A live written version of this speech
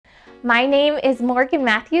My name is Morgan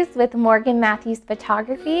Matthews with Morgan Matthews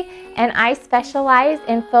Photography, and I specialize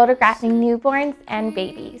in photographing newborns and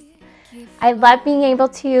babies. I love being able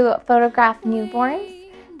to photograph newborns.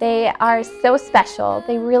 They are so special.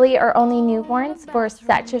 They really are only newborns for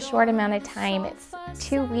such a short amount of time. It's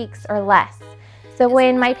 2 weeks or less. So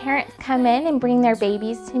when my parents come in and bring their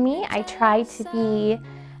babies to me, I try to be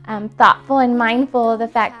thoughtful and mindful of the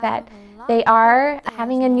fact that they are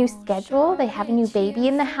having a new schedule, they have a new baby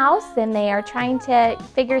in the house, and they are trying to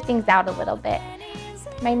figure things out a little bit.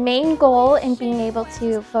 My main goal in being able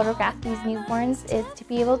to photograph these newborns is to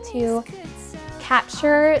be able to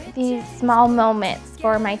capture these small moments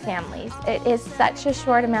for my families. It is such a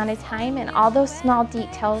short amount of time, and all those small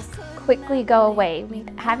details quickly go away.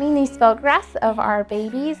 Having these photographs of our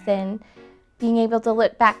babies and being able to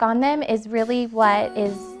look back on them is really what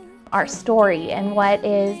is our story and what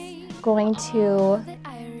is going to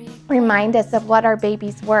remind us of what our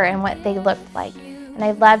babies were and what they looked like. And I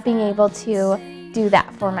love being able to do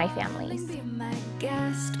that for my families.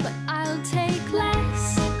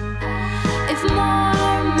 If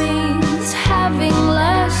more means having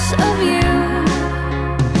less of you,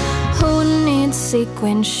 who needs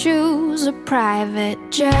sequin shoes or private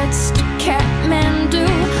jets to Kathmandu?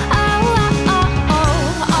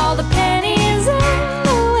 All the pennies in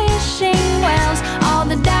the wishing wells, all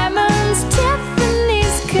the diamonds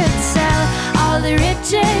Tiffany's could sell, all the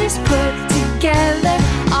riches put together,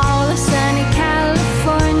 all the sunny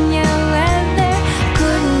California weather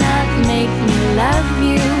could not make me love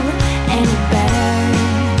you any better.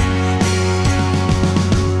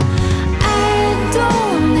 I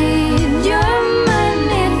don't need your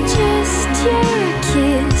money, just your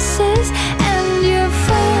kisses and your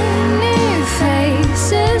funny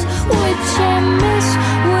faces, which I miss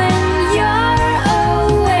when you're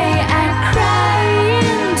away. I cry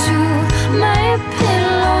into my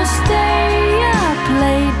pillow, stay up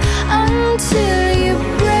late until you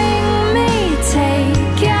bring me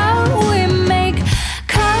takeout. We make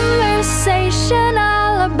conversation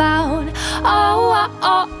all about oh,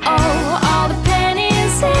 oh, oh.